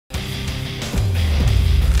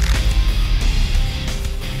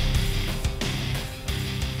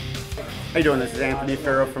How you doing? This is Anthony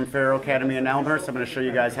Farrow from Farrow Academy in Elmhurst. I'm going to show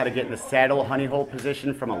you guys how to get in the saddle honey hole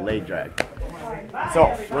position from a leg drag.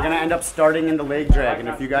 So we're going to end up starting in the leg drag, and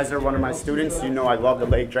if you guys are one of my students, you know I love the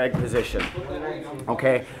leg drag position.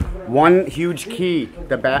 Okay, one huge key,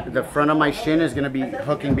 the front of my shin is going to be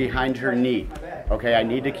hooking behind her knee. Okay, I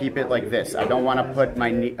need to keep it like this. I don't want to put my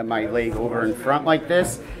leg over in front like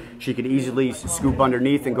this. She could easily scoop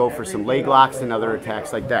underneath and go for some leg locks and other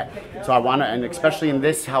attacks like that. So I want to, and especially in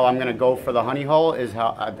this, how I'm going to go for the honey hole is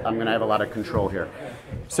how I'm going to have a lot of control here.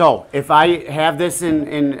 So if I have this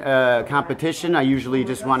in competition, I usually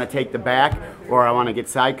just want to take the back or I want to get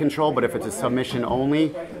side control. But if it's a submission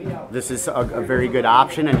only, this is a very good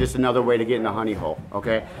option and just another way to get in the honey hole.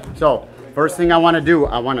 Okay. So first thing I want to do,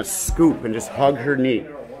 I want to scoop and just hug her knee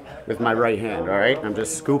with my right hand. All right. I'm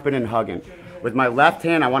just scooping and hugging. With my left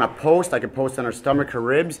hand, I want to post. I can post on her stomach, her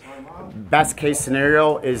ribs. Best case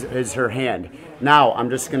scenario is her hand. Now,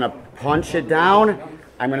 I'm just going to punch it down.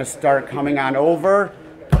 I'm going to start coming on over,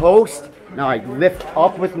 post. Now I lift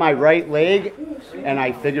up with my right leg, and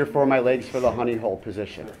I figure four my legs for the honey hole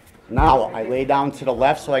position. Now, I lay down to the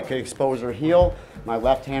left so I can expose her heel. My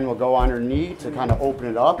left hand will go on her knee to kind of open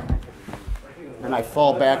it up, and I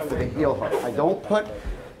fall back for the heel hook. I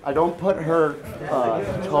don't put her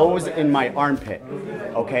toes in my armpit,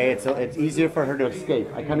 okay? It's easier for her to escape.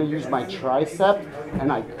 I kind of use my tricep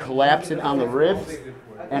and I collapse it on the ribs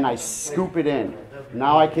and I scoop it in.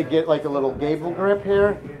 Now I could get like a little gable grip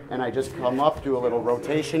here and I just come up, do a little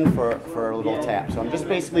rotation for a little tap. So I'm just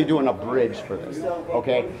basically doing a bridge for this,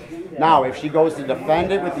 okay? Now if she goes to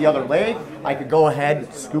defend it with the other leg, I could go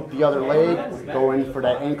ahead, scoop the other leg, go in for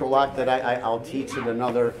that ankle lock that I'll teach in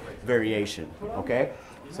another variation, okay?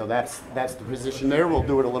 So that's the position there. We'll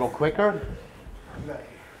do it a little quicker.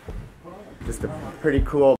 Just a pretty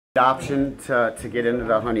cool option to get into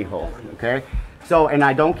the honey hole, okay? So, and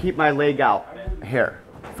I don't keep my leg out here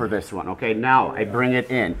for this one, okay? Now I bring it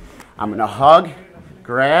in. I'm gonna hug,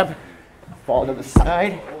 grab, fall to the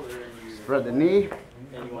side, spread the knee,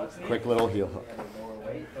 quick little heel hook.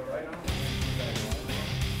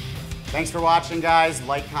 Thanks for watching, guys.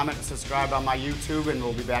 Like, comment, and subscribe on my YouTube, and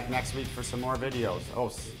we'll be back next week for some more videos.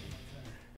 Oh.